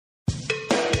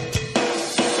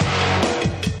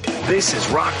This is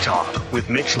Rock Talk with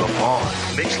Mitch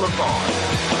LaFon. Mitch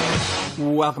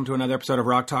LaFon. Welcome to another episode of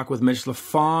Rock Talk with Mitch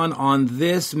LaFon on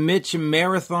this Mitch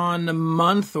Marathon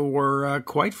month, or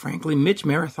quite frankly, Mitch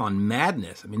Marathon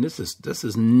madness. I mean, this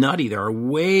is nutty. There are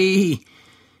way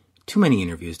too many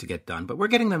interviews to get done, but we're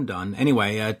getting them done.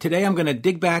 Anyway, today I'm going to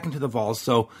dig back into the vaults.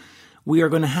 So we are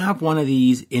going to have one of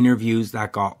these interviews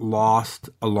that got lost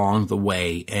along the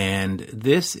way, and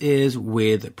this is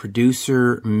with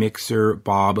producer, mixer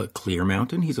Bob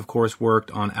Clearmountain. He's, of course,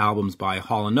 worked on albums by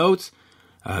Hall & Oates,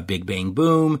 Big Bang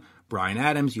Boom, Bryan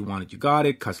Adams, You Want It, You Got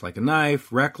It, Cuts Like a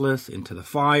Knife, Reckless, Into the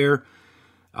Fire.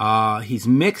 He's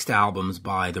mixed albums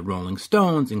by the Rolling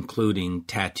Stones, including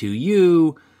Tattoo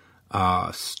You,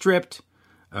 Stripped,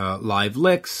 Live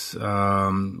Licks,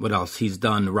 what else? He's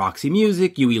done Roxy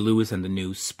Music, Huey Lewis and the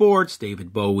New Sports,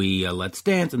 David Bowie, Let's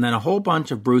Dance, and then a whole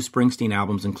bunch of Bruce Springsteen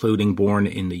albums, including Born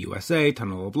in the USA,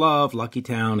 Tunnel of Love, Lucky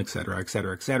Town, etc.,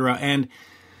 etc., etc. And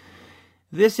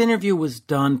this interview was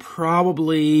done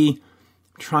probably,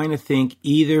 trying to think,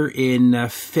 either in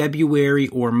February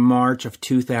or March of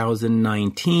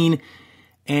 2019.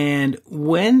 And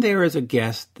when there is a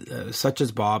guest such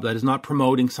as Bob that is not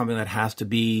promoting something that has to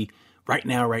be right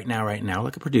now,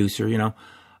 like a producer,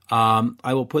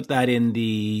 I will put that in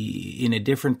a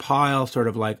different pile, sort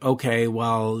of like, okay,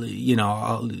 well,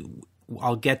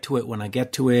 I'll get to it when I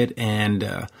get to it,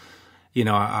 and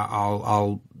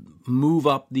I'll move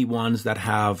up the ones that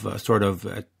have sort of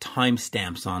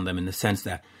timestamps on them, in the sense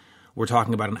that we're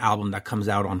talking about an album that comes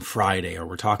out on Friday, or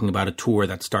we're talking about a tour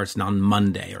that starts on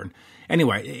Monday. Or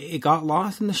anyway, it got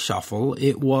lost in the shuffle.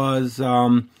 It was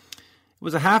a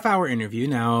half-hour interview.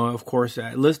 Now, of course,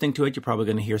 listening to it, you're probably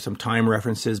going to hear some time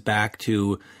references back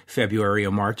to February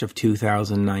or March of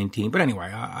 2019. But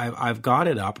anyway, I've got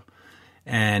it up,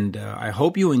 and I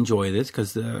hope you enjoy this,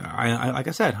 because, like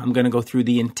I said, I'm going to go through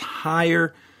the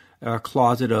entire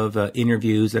closet of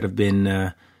interviews that have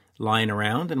been lying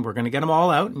around, and we're going to get them all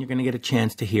out, and you're going to get a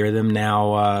chance to hear them.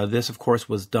 Now, this, of course,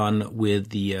 was done with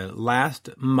the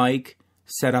last mic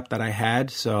setup that I had,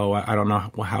 so I don't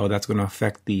know how that's going to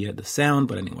affect the sound,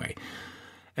 but anyway.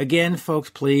 Again, folks,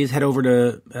 please head over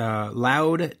to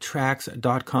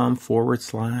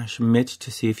loudtracks.com/Mitch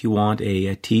to see if you want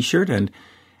a t-shirt, and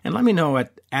let me know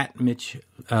at Mitch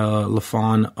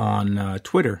LaFon on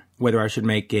Twitter whether I should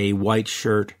make a white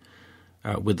shirt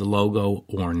with the logo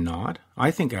or not.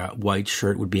 I think a white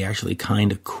shirt would be actually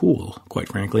kind of cool, quite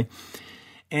frankly.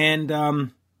 And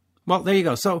well, there you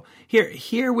go. So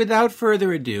here, without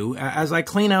further ado, as I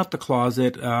clean out the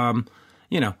closet,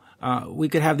 we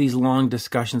could have these long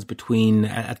discussions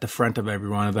at the front of every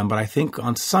one of them. But I think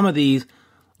on some of these,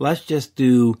 let's just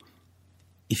do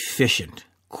efficient,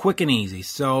 quick and easy.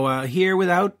 So here,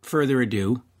 without further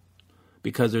ado,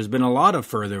 because there's been a lot of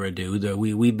further ado,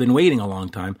 we've been waiting a long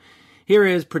time. Here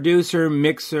is producer,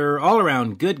 mixer,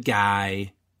 all-around good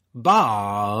guy,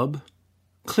 Bob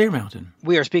Clearmountain.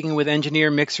 We are speaking with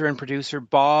engineer, mixer, and producer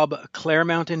Bob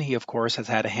Clearmountain. He, of course, has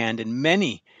had a hand in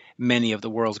many of the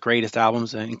world's greatest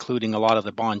albums, including a lot of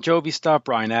the Bon Jovi stuff,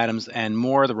 Bryan Adams, and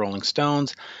more, the Rolling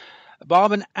Stones.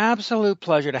 Bob, an absolute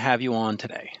pleasure to have you on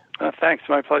today. Thanks,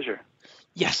 my pleasure.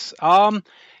 Yes. I'm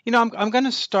going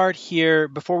to start here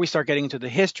before we start getting into the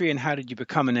history and how did you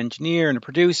become an engineer and a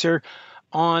producer.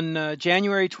 On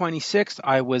January 26th,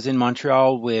 I was in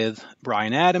Montreal with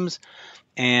Bryan Adams,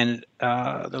 and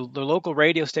the local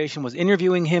radio station was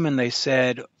interviewing him, and they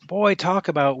said, boy, talk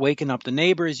about waking up the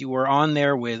neighbors. You were on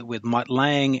there with Mutt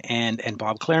Lange and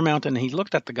Bob Clearmountain. And he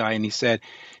looked at the guy and he said,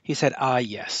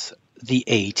 yes, the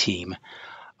A-Team.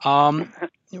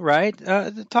 Right?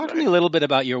 Talk to me a little bit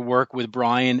about your work with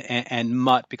Bryan and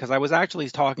Mutt, because I was actually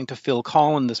talking to Phil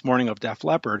Collen this morning of Def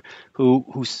Leppard,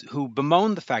 who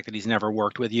bemoaned the fact that he's never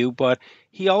worked with you, but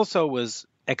he also was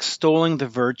extolling the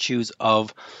virtues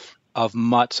of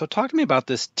Mutt. So talk to me about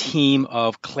this team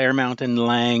of Clearmountain,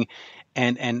 Lange,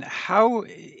 and how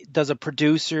does a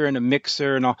producer and a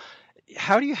mixer and all,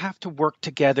 how do you have to work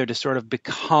together to sort of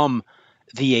become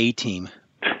the A-Team?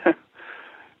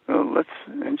 Well, that's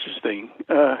interesting,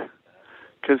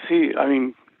 because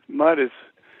Mutt is,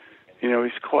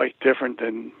 he's quite different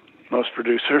than most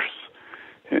producers.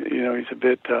 He's a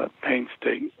bit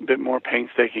more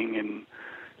painstaking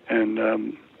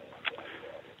and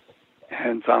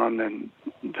hands-on than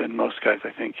most guys,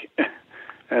 I think.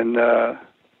 And that's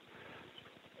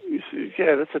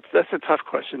a tough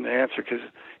question to answer, because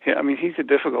he's a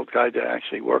difficult guy to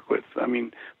actually work with.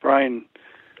 Bryan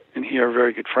and he are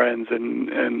very good friends,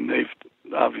 and they've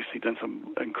obviously done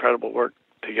some incredible work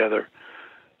together.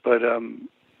 But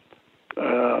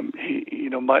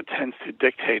Mutt tends to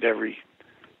dictate every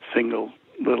single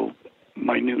little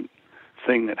minute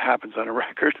thing that happens on a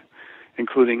record,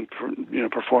 including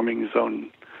performing his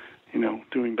own,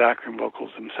 doing background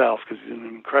vocals himself, because he's an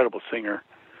incredible singer,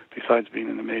 besides being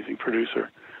an amazing producer.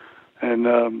 And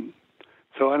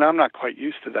and I'm not quite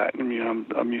used to that. I mean,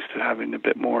 I'm used to having a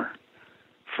bit more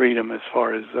freedom as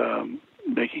far as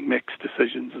making mix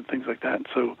decisions and things like that.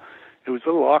 So it was a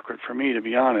little awkward for me, to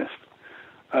be honest.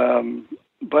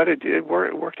 But it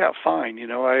worked out fine.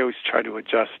 I always try to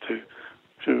adjust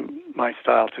to my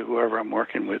style to whoever I'm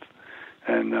working with,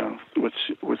 and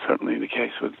which was certainly the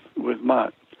case with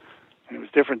Mutt. And it was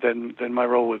different than my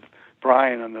role with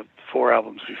Brian on the 4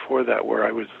 albums before that, where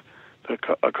I was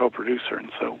a co-producer,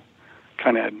 and so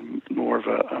kind of had more of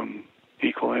a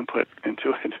equal input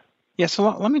into it. Yeah, so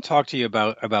let me talk to you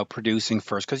about producing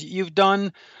first, because you've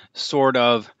done sort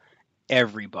of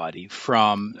everybody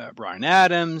from Bryan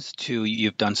Adams to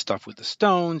you've done stuff with the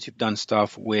Stones, you've done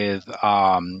stuff with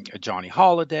Johnny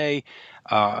Holiday,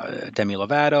 Demi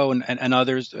Lovato, and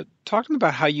others. Talk to me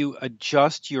about how you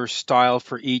adjust your style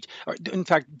for each. In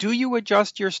fact, do you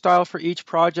adjust your style for each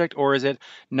project, or is it,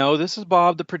 no, this is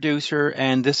Bob, the producer,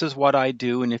 and this is what I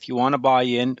do, and if you want to buy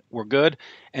in, we're good?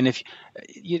 And if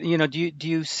do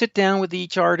you sit down with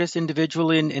each artist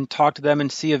individually and talk to them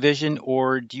and see a vision,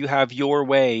 or do you have your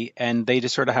way and they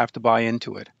just sort of have to buy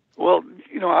into it? Well,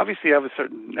 obviously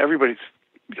everybody's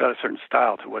got a certain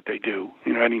style to what they do,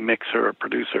 any mixer or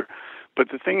producer. But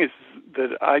the thing is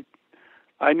that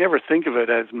I never think of it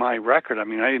as my record. I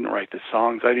mean, I didn't write the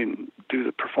songs, I didn't do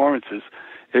the performances.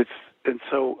 And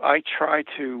so I try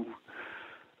to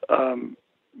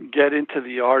get into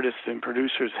the artists and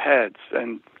producers' heads,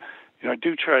 and I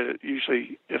do try to,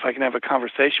 usually, if I can have a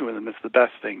conversation with them, it's the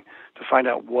best thing to find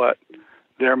out what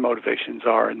their motivations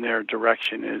are and their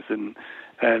direction is, and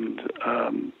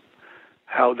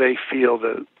how they feel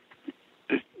the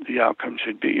outcome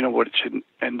should be. What it should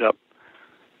end up.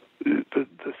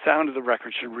 The sound of the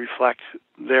record should reflect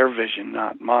their vision,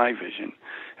 not my vision.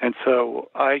 And so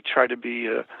I try to be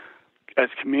as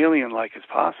chameleon-like as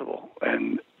possible,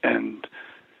 and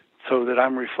so that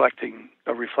I'm reflecting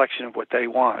a reflection of what they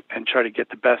want, and try to get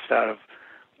the best out of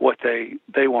what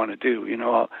they want to do,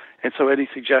 And so any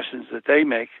suggestions that they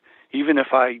make, even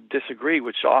if I disagree,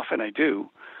 which often I do,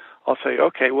 I'll say,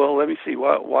 okay, well, let me see,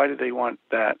 why do they want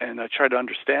that? And I try to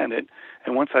understand it.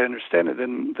 And once I understand it,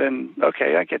 then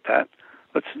okay, I get that.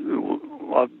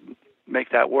 I'll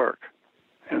make that work,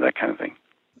 that kind of thing.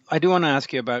 I do want to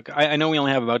ask you about, I know we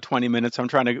only have about 20 minutes, so I'm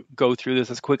trying to go through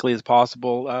this as quickly as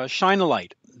possible. Shine a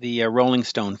Light, the Rolling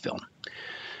Stone film.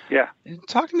 Yeah.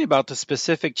 Talk to me about the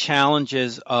specific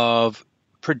challenges of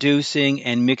producing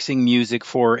and mixing music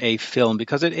for a film,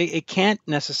 because it can't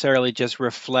necessarily just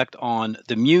reflect on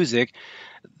the music.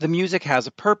 The music has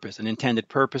a purpose, an intended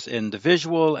purpose in the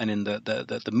visual and in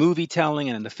the movie telling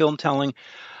and in the film telling.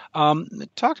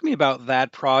 Talk to me about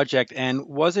that project, and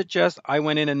was it just I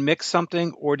went in and mixed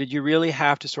something, or did you really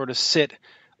have to sort of sit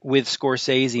with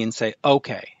Scorsese and say,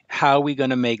 okay, how are we going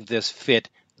to make this fit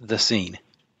the scene?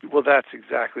 Well, that's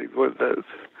exactly what the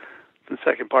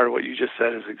second part of what you just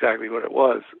said is exactly what it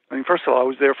was. I mean, first of all, I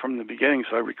was there from the beginning,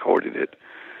 so I recorded it,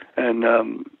 and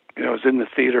I was in the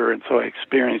theater, and so I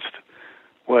experienced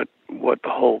what the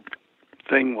whole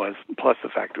thing was. Plus the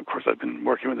fact, of course, I've been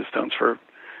working with the Stones for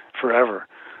forever.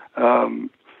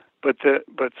 But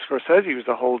Scorsese was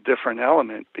a whole different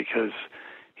element, because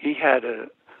he had a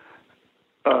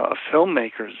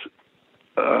filmmaker's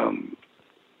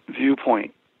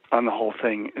viewpoint on the whole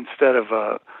thing instead of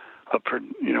a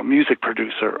music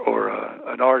producer or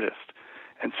an artist.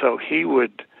 And so he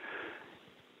would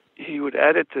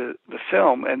edit the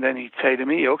film, and then he'd say to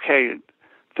me, okay,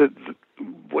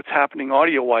 what's happening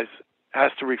audio-wise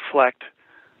has to reflect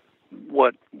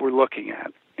what we're looking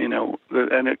at, and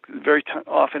very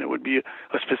often it would be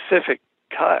a specific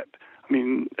cut. I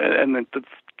mean, and the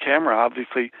camera,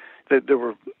 obviously, there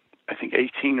were, I think,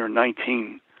 18 or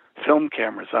 19 film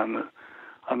cameras on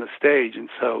the stage, and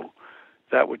so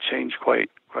that would change quite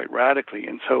radically.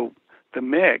 And so the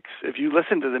mix, if you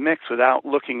listen to the mix without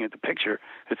looking at the picture,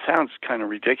 it sounds kind of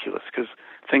ridiculous, because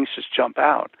things just jump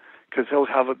out. Because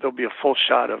there'll be a full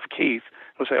shot of Keith.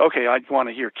 They'll say, okay, I want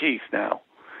to hear Keith now.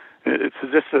 It's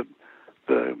as if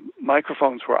the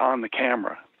microphones were on the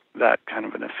camera, that kind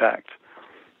of an effect.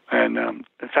 And in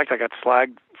fact, I got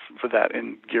slagged for that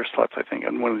in Gear Sluts, I think,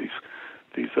 on one of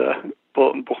these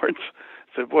bulletin boards.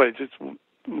 I said, boy, just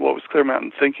what was Clear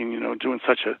Mountain thinking, doing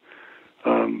such a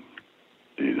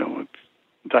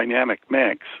dynamic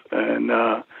mix.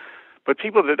 And but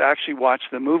people that actually watched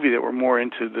the movie, that were more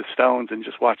into the Stones and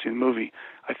just watching the movie,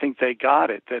 I think they got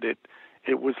it, that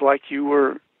it was like you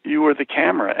were the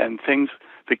camera, and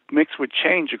the mix would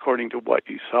change according to what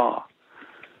you saw.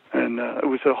 And it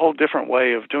was a whole different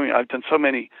way of doing it. I've done so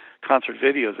many concert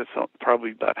videos. It's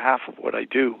probably about half of what I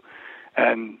do.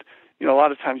 And, a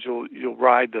lot of times you'll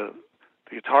ride the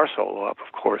guitar solo up,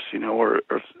 of course, or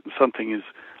something is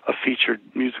a featured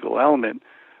musical element,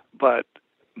 but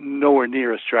nowhere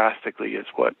near as drastically as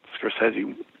what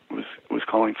Scorsese was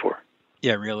calling for.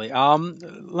 Yeah, really.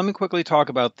 Let me quickly talk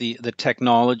about the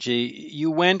technology. You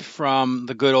went from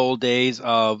the good old days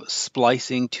of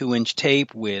splicing 2-inch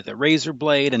tape with a razor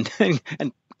blade and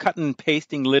and cutting and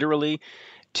pasting literally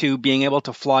to being able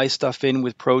to fly stuff in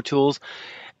with Pro Tools.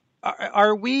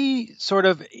 Are we sort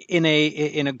of in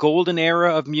a golden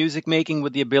era of music making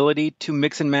with the ability to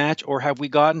mix and match, or have we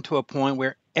gotten to a point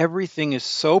where everything is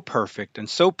so perfect and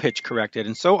so pitch corrected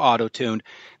and so auto-tuned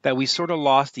that we sort of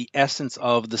lost the essence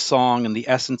of the song and the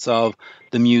essence of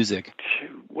the music?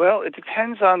 Well, it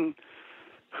depends on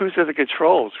who's at the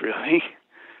controls, really.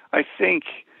 I think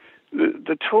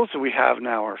the tools that we have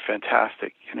now are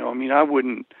fantastic. I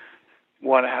wouldn't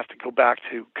want to have to go back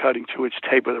to cutting 2-inch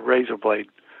tape with a razor blade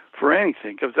for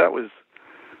anything, because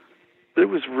it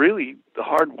was really the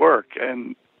hard work,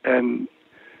 and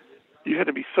you had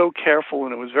to be so careful,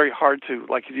 and it was very hard to,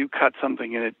 like, if you cut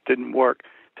something and it didn't work,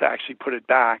 to actually put it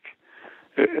back.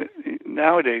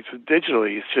 Nowadays with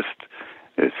digitally,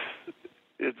 it's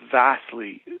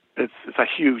a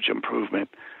huge improvement,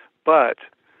 but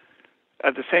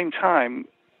at the same time,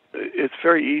 it's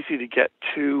very easy to get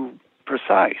too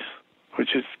precise,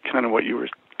 which is kind of what you were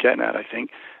getting at, I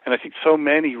think. And I think so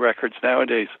many records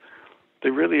nowadays,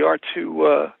 they really are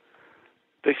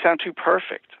they sound too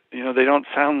perfect. They don't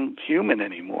sound human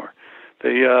anymore.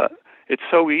 It's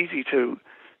so easy to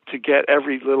get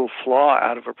every little flaw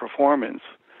out of a performance.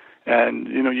 And,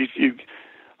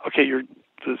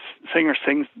 the singer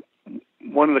sings,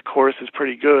 one of the choruses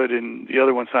pretty good and the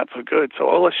other one's not so good.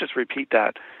 So, let's just repeat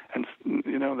that. And,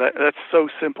 that's so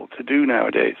simple to do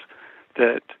nowadays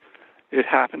that it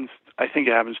happens. I think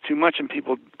it happens too much, and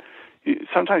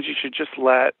sometimes you should just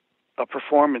let a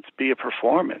performance be a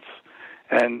performance.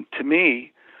 And to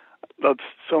me,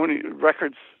 so many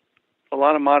records, a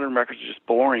lot of modern records are just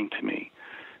boring to me,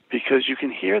 because you can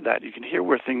hear that. You can hear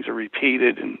where things are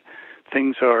repeated and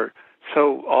things are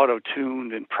so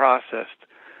auto-tuned and processed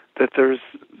that there's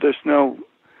no,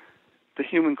 the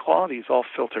human quality is all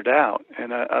filtered out.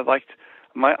 And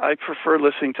I prefer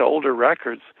listening to older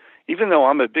records, even though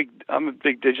I'm a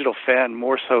big digital fan,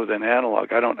 more so than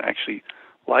analog. I don't actually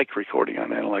like recording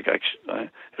on analog.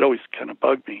 It always kind of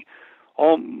bugged me.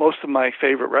 Most of my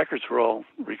favorite records were all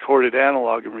recorded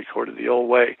analog and recorded the old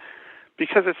way,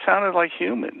 because it sounded like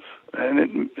humans,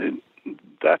 and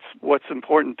that's what's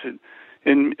important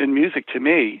in music to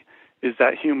me, is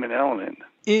that human element.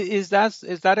 Is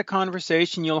that a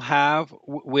conversation you'll have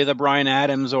with a Bryan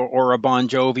Adams or a Bon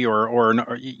Jovi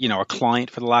or a client,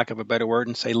 for the lack of a better word,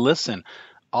 and say, listen,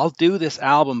 I'll do this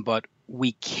album, but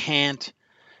we can't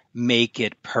make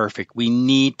it perfect. We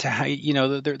need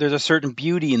to, there's a certain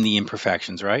beauty in the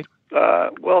imperfections, right?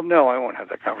 Well, no, I won't have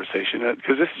that conversation,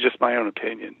 because this is just my own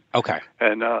opinion. Okay.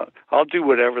 And I'll do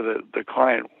whatever the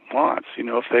client wants.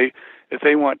 If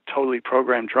they want totally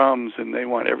programmed drums and they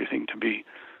want everything to be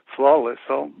flawless,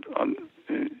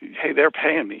 hey, they're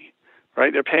paying me,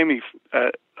 right? They're paying me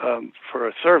for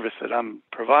a service that I'm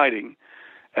providing,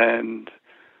 and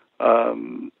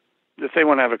if they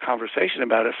want to have a conversation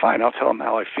about it, fine, I'll tell them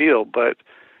how I feel, but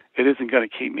it isn't going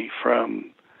to keep me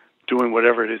from doing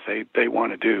whatever it is they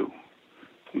want to do.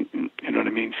 You know what I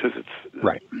mean? Because it's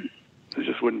right. It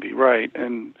just wouldn't be right,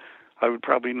 and I would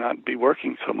probably not be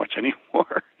working so much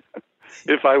anymore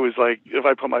if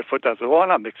I put my foot down and said, well, I'm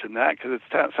not mixing that because it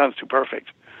sounds too perfect.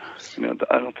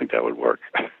 I don't think that would work.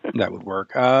 That would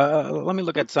work. Let me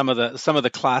look at some of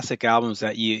the classic albums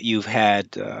that you've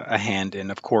had a hand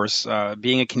in. Of course,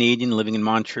 being a Canadian living in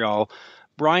Montreal,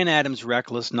 Bryan Adams'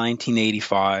 Reckless,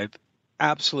 1985,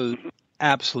 absolute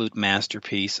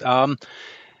masterpiece.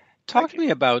 Talk to me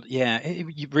about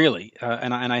really,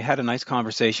 and I had a nice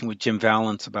conversation with Jim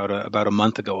Vallance about a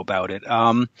month ago about it.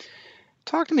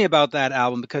 Talk to me about that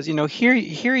album, because here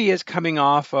he is coming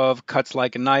off of Cuts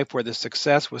Like a Knife, where the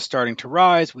success was starting to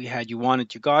rise. We had You Want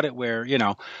It, You Got It, where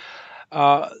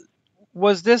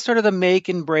was this sort of the make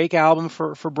and break album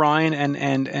for Bryan,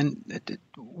 and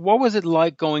what was it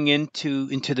like going into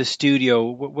the studio?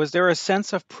 Was there a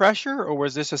sense of pressure, or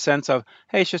was this a sense of,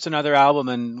 hey, it's just another album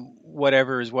and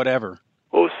whatever is whatever?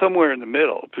 Well, it was somewhere in the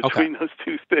middle between those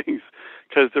two things,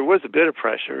 because there was a bit of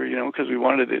pressure, because we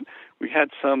wanted it. We had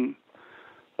some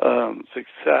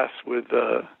success with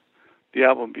the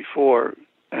album before,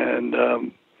 and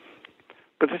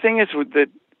but the thing is that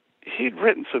he'd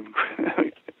written some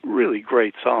really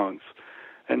great songs,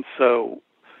 and so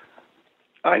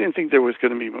I didn't think there was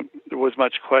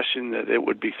much question that it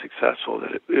would be successful,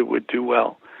 that it would do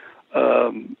well.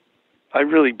 I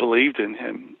really believed in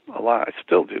him a lot. I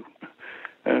still do,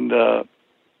 and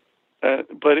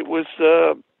but it was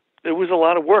a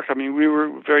lot of work. I mean, we were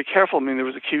very careful. I mean, there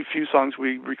was a few songs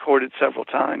we recorded several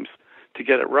times to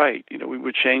get it right. You know, we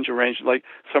would change arrangements. Like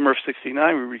Summer of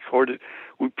 '69,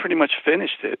 we pretty much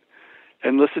finished it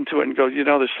and listened to it and go, you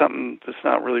know, there's something that's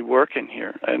not really working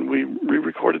here. And we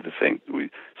re-recorded the thing.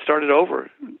 We started over.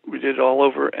 We did it all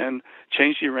over and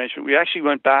changed the arrangement. We actually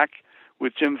went back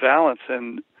with Jim Valance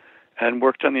and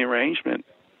worked on the arrangement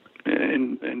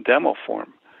in demo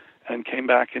form and came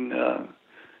back and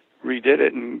redid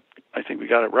it, and I think we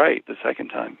got it right the second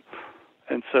time.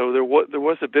 And so there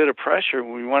was a bit of pressure,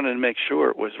 and we wanted to make sure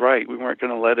it was right. We weren't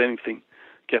going to let anything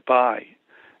get by.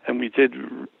 And we did,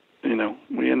 you know,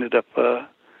 we ended up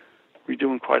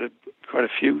redoing quite a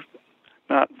few,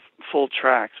 not full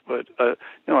tracks, but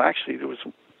no, actually there was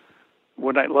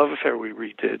One Night Love Affair we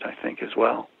redid, I think, as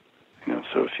well. You know,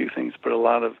 so a few things, but a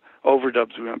lot of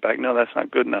overdubs we went back, no, that's not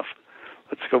good enough.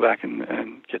 Let's go back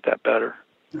and get that better.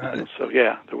 So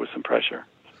yeah, there was some pressure.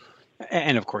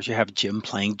 And of course, you have Jim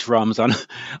playing drums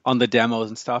on the demos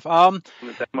and stuff.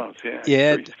 The demos,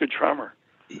 yeah. He's a good drummer.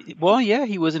 Well, yeah,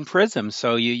 he was in Prism,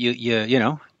 so you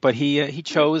know, but he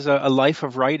chose a life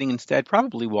of writing instead,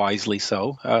 probably wisely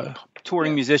so.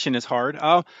 Touring musician is hard.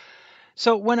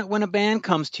 So when a band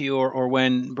comes to you, or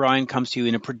when Brian comes to you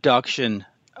in a production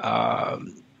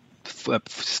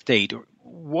state,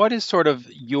 what is sort of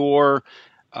your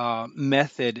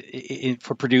method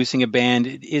for producing a band?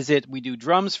 Is it we do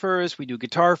drums first, we do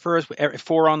guitar first,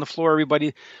 four on the floor,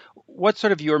 everybody? What's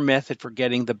sort of your method for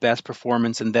getting the best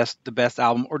performance and the best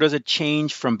album, or does it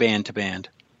change from band to band?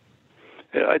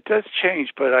 Yeah, it does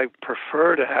change, but I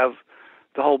prefer to have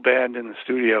the whole band in the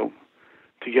studio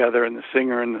together, and the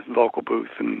singer in the vocal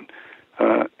booth, and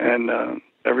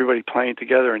everybody playing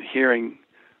together and hearing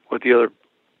what the other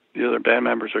band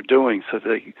members are doing, so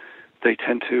they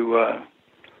tend to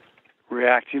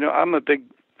react. You know, I'm a big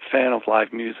fan of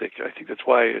live music. I think that's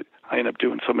why I end up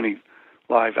doing so many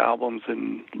live albums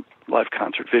and live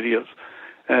concert videos,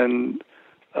 and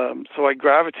so I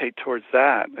gravitate towards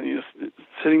that. And you know,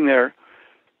 sitting there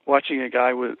watching a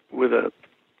guy with a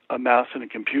mouse and a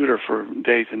computer for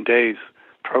days and days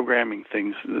programming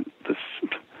things, it's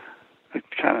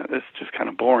just kind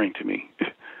of boring to me.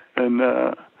 And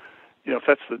you know, if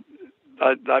that's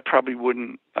I probably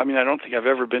wouldn't. I mean, I don't think I've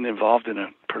ever been involved in a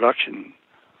production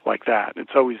like that.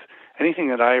 It's always anything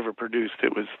that I ever produced.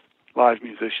 It was live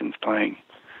musicians playing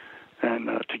and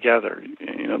together.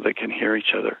 You know, they can hear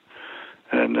each other,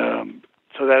 and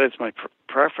so that is my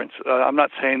preference. I'm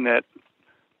not saying that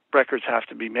records have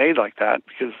to be made like that,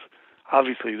 because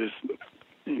obviously there's,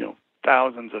 you know,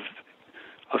 thousands of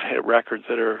hit records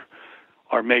that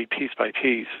are made piece by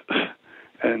piece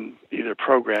and either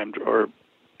programmed or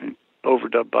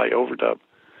overdub by overdub.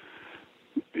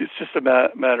 It's just a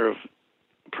matter of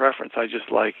preference. I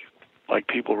just like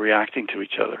people reacting to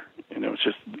each other. You know, it's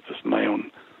just my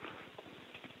own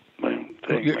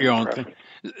thing. Your own thing.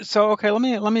 So okay,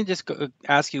 let me just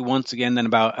ask you once again then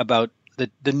about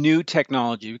the new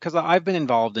technology, because I've been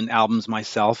involved in albums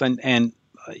myself, and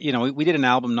you know, we did an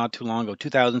album not too long ago,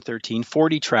 2013,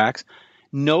 40 tracks.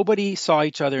 Nobody saw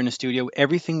each other in the studio.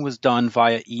 Everything was done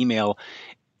via email.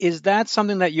 Is that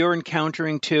something that you're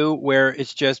encountering too, where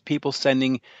it's just people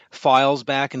sending files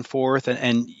back and forth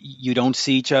and you don't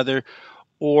see each other?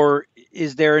 Or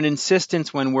is there an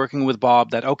insistence when working with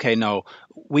Bob that, okay, no,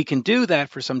 we can do that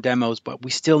for some demos, but we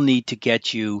still need to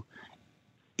get you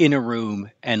in a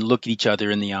room and look at each other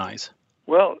in the eyes?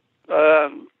 Well,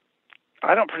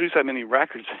 I don't produce that many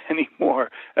records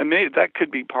anymore. And maybe that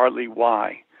could be partly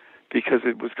why, because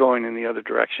it was going in the other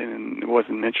direction and it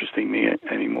wasn't interesting me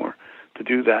anymore to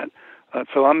do that.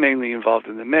 So I'm mainly involved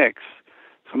in the mix.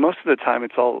 So most of the time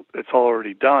it's all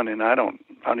already done, and I don't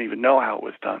even know how it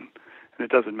was done, and it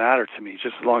doesn't matter to me,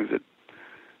 just as long as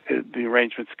the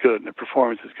arrangement's good and the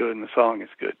performance is good and the song is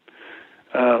good.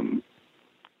 And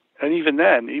even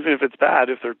then, even if it's bad,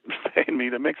 if they're paying me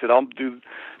to mix it, I'll do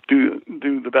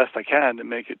the best I can to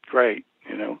make it great.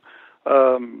 You know,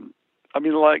 I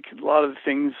mean, like a lot of the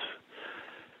things.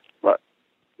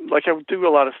 Like I do a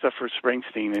lot of stuff for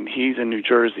Springsteen, and he's in New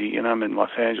Jersey, and I'm in Los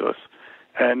Angeles,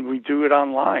 and we do it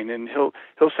online. And he'll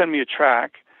send me a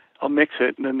track, I'll mix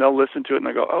it, and then they'll listen to it, and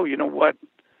I go, oh, you know what?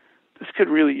 This could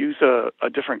really use a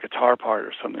different guitar part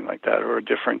or something like that, or a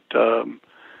different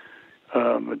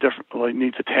like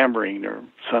needs a tambourine or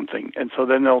something. And so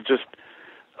then they'll just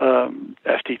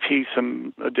FTP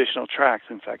some additional tracks.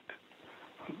 In fact,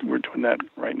 we're doing that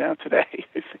right now today.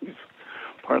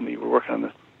 Pardon me, we're working on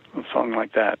a song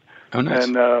like that. Oh, nice.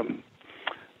 And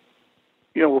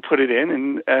we'll put it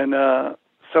in, and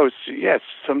so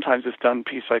sometimes it's done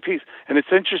piece by piece. And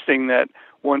it's interesting that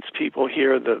once people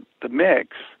hear the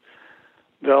mix,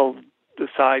 they'll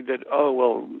decide that, oh,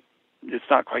 well, it's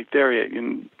not quite there yet.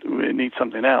 It needs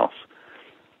something else,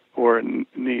 or it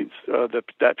needs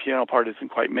that piano part isn't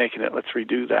quite making it. Let's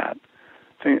redo that.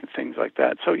 Things like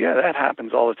that. So yeah, that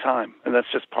happens all the time, and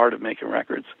that's just part of making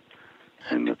records,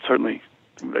 and it's certainly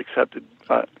accepted.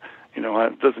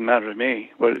 It doesn't matter to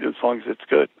me, but as long as it's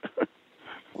good.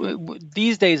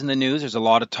 These days in the news, there's a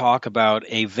lot of talk about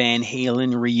a Van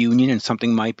Halen reunion, and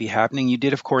something might be happening. You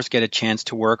did, of course, get a chance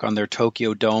to work on their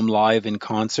Tokyo Dome live in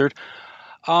concert.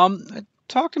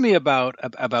 Talk to me about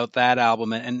that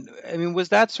album, and I mean, was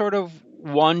that sort of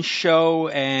one show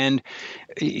and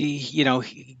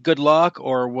good luck,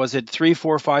 or was it 3,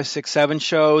 4, 5, 6, 7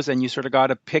 shows, and you sort of got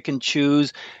to pick and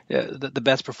choose the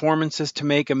best performances to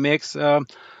make a mix?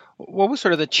 What was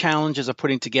sort of the challenges of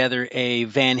putting together a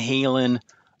Van Halen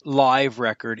live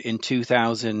record in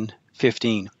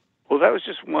 2015? Well, that was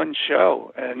just one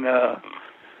show, and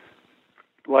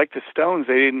like the Stones,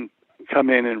 they didn't come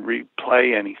in and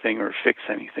replay anything or fix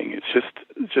anything.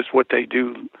 It's just what they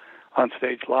do on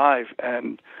stage live,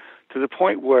 and to the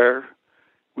point where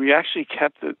we actually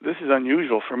kept this is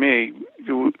unusual for me.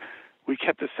 We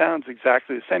kept the sounds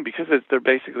exactly the same because they're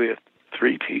basically a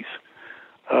 3-piece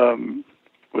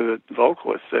with a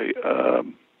vocalist.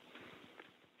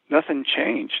 Nothing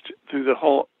changed through the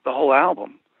whole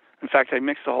album. In fact, I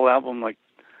mixed the whole album like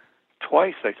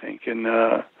twice, I think, and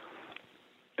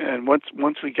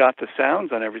once we got the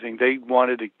sounds on everything, they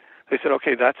said,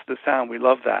 okay, that's the sound. We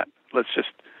love that. Let's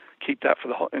just keep that for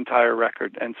the whole entire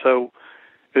record. And so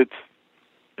it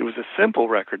was a simple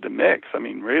record to mix. I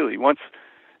mean, really, once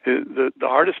the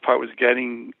hardest part was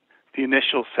getting the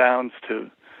initial sounds to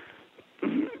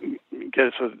get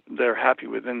it so they're happy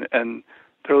with, and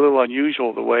they're a little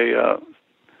unusual the way,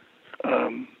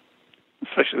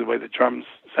 especially the way the drums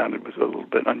sounded was a little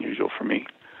bit unusual for me.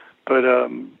 But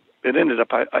it ended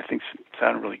up, I think,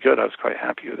 sounded really good. I was quite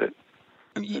happy with it.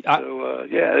 It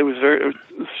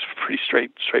was pretty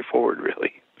straightforward,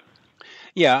 really.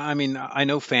 Yeah, I mean, I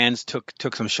know fans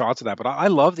took some shots of that, but I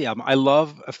love the album. I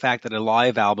love the fact that a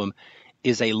live album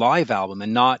is a live album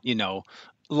and not,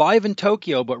 live in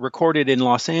Tokyo, but recorded in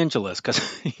Los Angeles, because,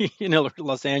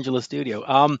 Los Angeles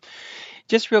studio.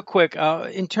 Just real quick,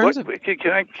 in terms of...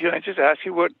 Can I just ask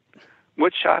you what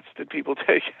shots did people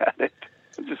take at it?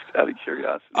 Just out of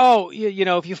curiosity. Oh,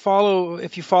 if you followed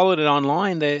it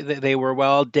online, they were,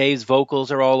 well, Dave's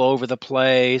vocals are all over the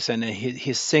place, and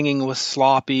his singing was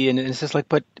sloppy, and it's just like,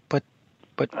 but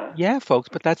yeah, folks,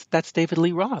 but that's David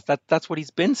Lee Roth. That's what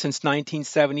he's been since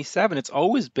 1977. It's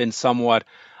always been somewhat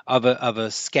of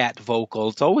a scat vocal.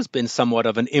 It's always been somewhat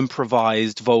of an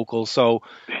improvised vocal. So,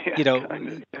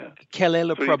 quel est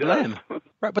le problème?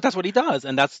 Right, but that's what he does,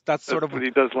 and that's sort of what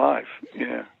he does live.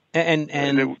 Yeah,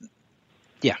 and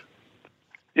yeah.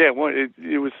 Yeah, well,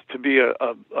 it was to be a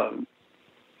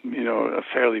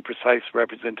fairly precise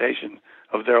representation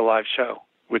of their live show,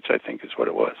 which I think is what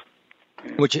it was.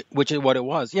 Yeah. Which is what it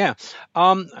was, yeah.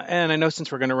 And I know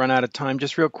since we're going to run out of time,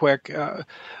 just real quick,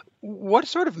 what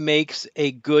sort of makes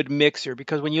a good mixer?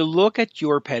 Because when you look at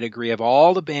your pedigree of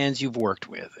all the bands you've worked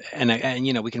with, and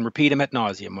we can repeat them ad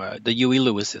nauseum, the Huey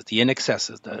Lewis's, the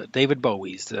INXS's, the David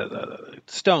Bowie's, the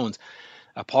Stones,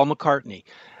 Paul McCartney.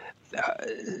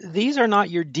 These are not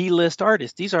your D-list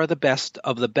artists. These are the best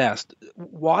of the best.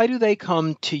 Why do they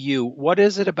come to you? What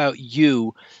is it about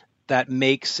you that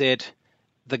makes it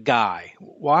the guy?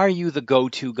 Why are you the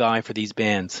go-to guy for these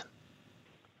bands?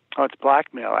 Oh, it's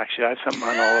blackmail, actually. I have something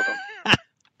on all of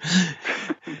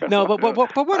them. No, but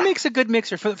what makes a good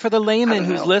mixer for the layman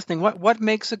who's listening? What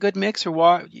makes a good mixer?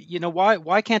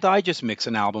 Why can't I just mix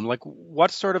an album? Like,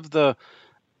 what's sort of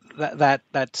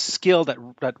that skill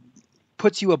that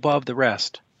puts you above the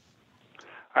rest?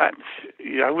 I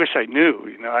wish I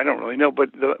knew. I don't really know. But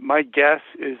my guess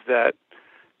is that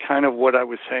kind of what I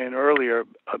was saying earlier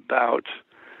about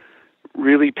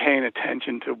really paying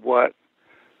attention to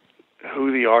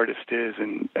who the artist is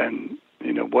and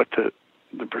what the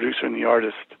producer and the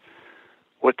artist,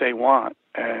 what they want,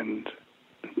 and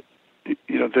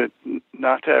that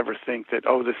not to ever think that,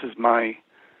 oh, this is my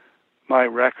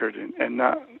record, and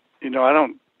not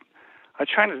I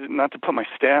try not to put my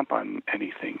stamp on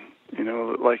anything,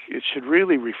 like it should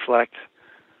really reflect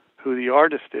who the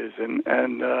artist is, and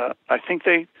I think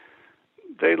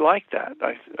they like that.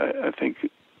 I think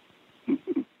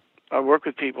I work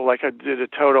with people, like I did a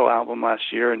Toto album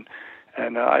last year, and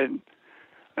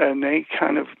they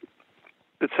kind of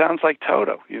sounds like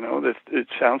Toto. That it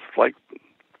sounds like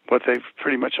what they've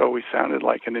pretty much always sounded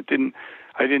like, and I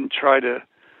didn't try to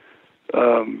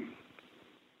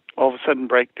all of a sudden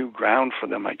break new ground for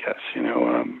them. I guess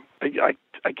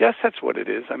I guess that's what it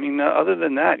is. I mean, other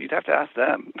than that, you'd have to ask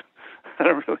them. I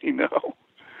don't really know.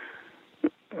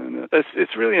 And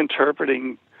it's really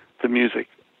interpreting the music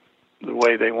the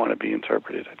way they want to be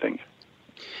interpreted, I think.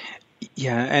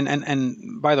 Yeah,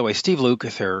 and by the way, Steve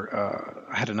Lukather,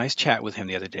 I had a nice chat with him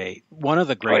the other day. One of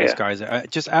the greatest guys,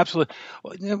 just absolutely.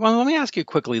 Well, let me ask you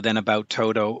quickly then about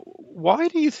Toto. Why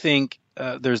do you think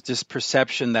there's this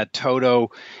perception that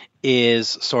Toto is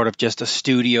sort of just a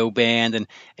studio band, and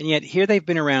yet here they've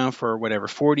been around for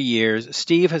 40 years.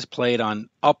 Steve has played on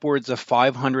upwards of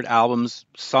 500 albums,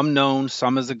 some known,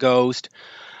 some as a ghost.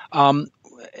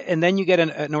 And then you get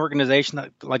an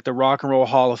organization like the Rock and Roll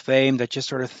Hall of Fame that just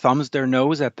sort of thumbs their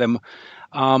nose at them.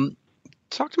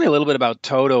 Talk to me a little bit about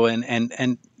Toto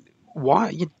and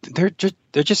why they're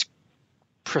just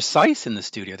precise in the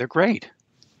studio. They're great.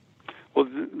 Well,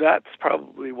 that's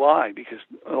probably why, because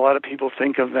a lot of people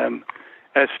think of them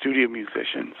as studio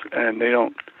musicians, and they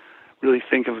don't really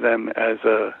think of them as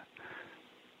a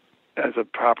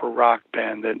proper rock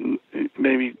band. That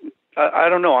maybe I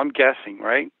don't know. I'm guessing,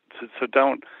 right? So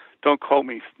don't quote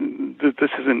me. This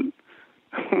isn't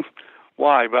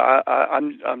why, but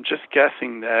I'm just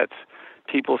guessing that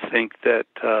people think that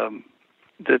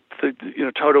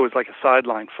Toto is like a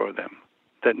sideline for them.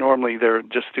 That normally they're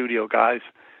just studio guys,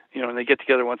 and they get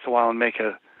together once in a while and make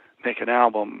an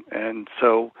album. And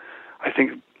so I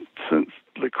think since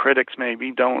the critics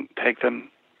maybe don't take them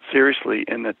seriously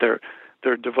in that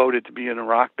they're devoted to being a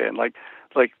rock band, like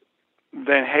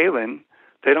Van Halen.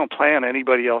 They don't play on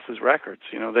anybody else's records.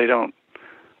 They don't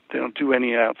do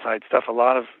any outside stuff. A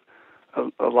lot of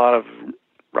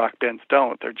rock bands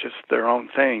don't. They're just their own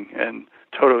thing. And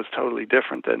Toto is totally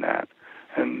different than that.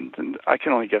 And I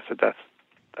can only guess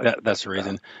that's the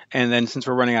reason. And then since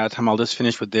we're running out of time, I'll just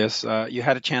finish with this. You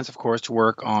had a chance, of course, to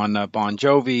work on Bon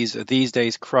Jovi's These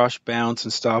Days, Crush, Bounce,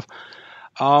 and stuff.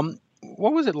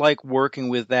 What was it like working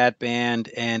with that band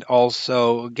and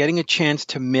also getting a chance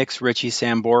to mix Richie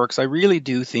Sambora? Because I really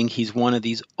do think he's one of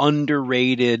these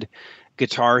underrated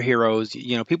guitar heroes.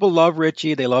 People love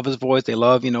Richie. They love his voice. They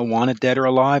love, Wanted Dead or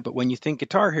Alive. But when you think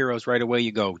guitar heroes, right away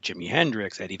you go Jimi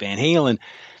Hendrix, Eddie Van Halen.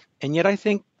 And yet I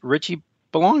think Richie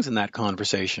belongs in that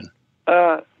conversation.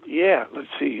 Yeah, let's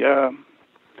see. Yeah,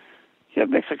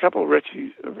 mix a couple of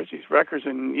Richie's records,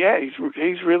 and yeah,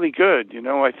 he's really good.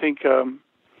 I think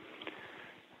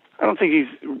I don't think he's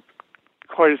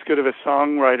quite as good of a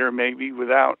songwriter maybe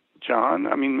without John.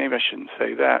 I mean, maybe I shouldn't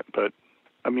say that, but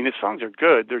I mean his songs are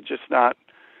good. They're just not.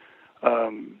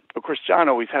 Of course, John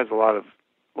always has a lot of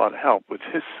help with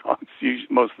his songs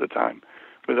most of the time,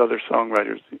 with other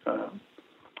songwriters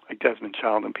like Desmond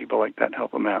Child and people like that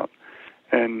help him out.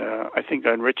 And I think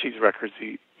on Richie's records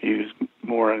he was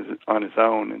more on his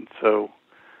own, and so.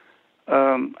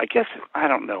 I guess, I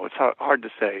don't know. It's hard to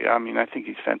say. I mean, I think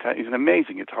he's fantastic. He's an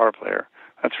amazing guitar player.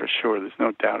 That's for sure. There's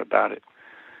no doubt about it.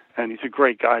 And he's a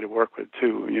great guy to work with,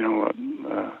 too.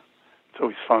 It's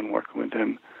always fun working with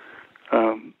him.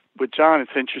 With John,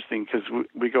 it's interesting because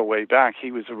we go way back.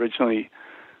 He was originally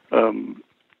a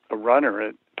runner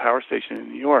at Power Station in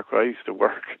New York where I used to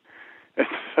work. And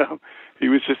so he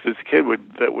was just this kid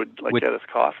that would get us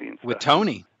coffee and stuff. With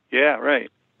Tony. Yeah,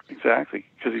 right. Exactly.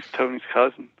 Because he's Tony's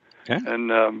cousin. Yeah. And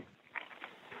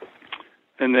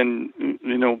then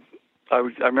I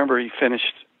remember he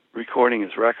finished recording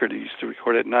his record. He used to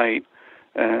record at night,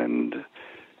 and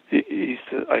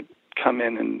I'd come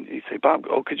in and he'd say, "Bob,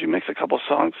 could you mix a couple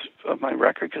songs of my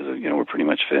record because we're pretty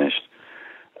much finished."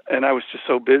 And I was just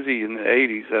so busy in the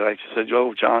 '80s that I just said,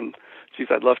 "Oh, John, geez,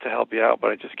 I'd love to help you out,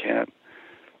 but I just can't."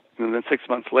 And then 6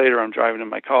 months later, I'm driving in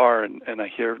my car and I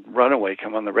hear "Runaway"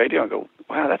 come on the radio. I go,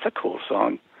 "Wow, that's a cool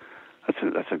song.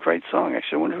 That's a great song.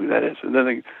 Actually, I wonder who that is." And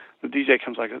then the DJ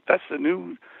comes like, "That's the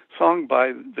new song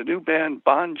by the new band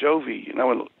Bon Jovi." And I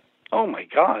went, "Oh my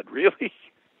God, really?"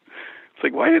 It's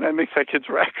like, why didn't I mix that kid's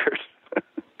record?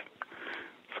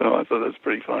 So I thought that was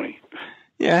pretty funny.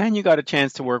 Yeah, and you got a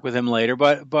chance to work with him later,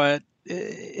 but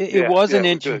it was an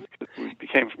interesting.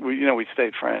 We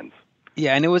stayed friends.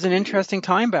 Yeah, and it was an interesting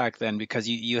time back then because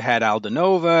you had Aldo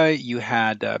Nova, you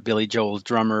had Billy Joel's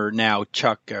drummer, now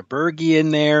Chuck Berge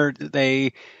in there.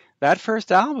 That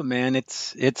first album, man,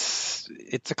 it's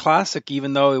a classic,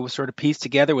 even though it was sort of pieced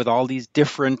together with all these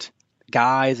different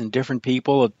guys and different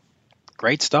people.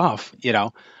 Great stuff,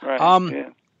 Right. Yeah.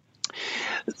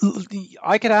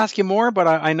 I could ask you more, but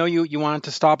I know you wanted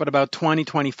to stop at about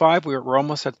 2025. We're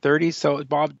almost at 30. So,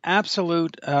 Bob,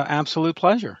 absolute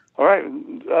pleasure. All right.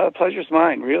 pleasure's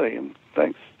mine, really. And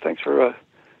thanks for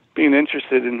being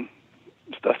interested in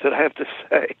stuff that I have to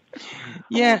say.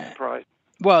 Yeah.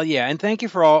 Well, yeah, and thank you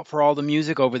for all the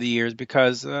music over the years,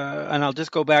 because and I'll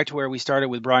just go back to where we started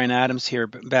with Bryan Adams here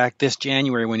back this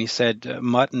January when he said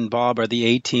Mutt and Bob are the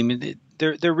A-team.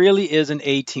 There really is an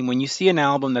A-team. When you see an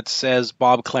album that says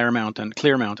Bob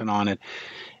Clearmountain on it,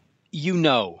 you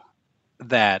know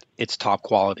that it's top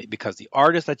quality, because the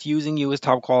artist that's using you is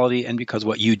top quality, and because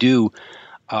what you do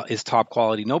is top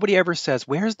quality. Nobody ever says,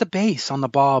 "Where's the bass on the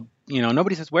Bob?"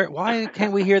 Nobody says, "Why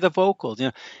can't we hear the vocals?"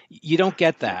 You don't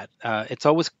get that. It's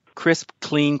always crisp,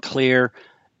 clean, clear,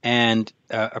 and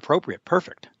appropriate.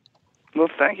 Perfect. Well,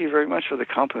 thank you very much for the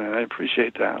compliment. I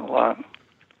appreciate that a lot.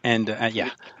 And yeah,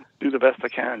 do the best I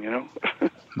can.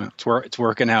 It's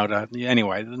working out.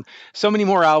 Anyway, so many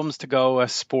more albums to go,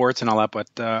 sports and all that,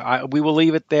 but we will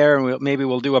leave it there, and maybe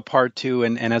we'll do a part 2.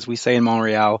 And as we say in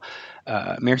Montreal,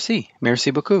 merci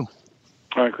beaucoup.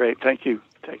 All right, great. Thank you.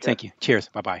 Take care. Thank you. Cheers.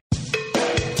 Bye-bye.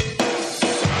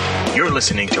 You're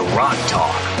listening to Rock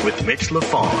Talk with Mitch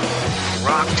Lafon.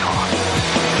 Rock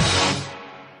Talk.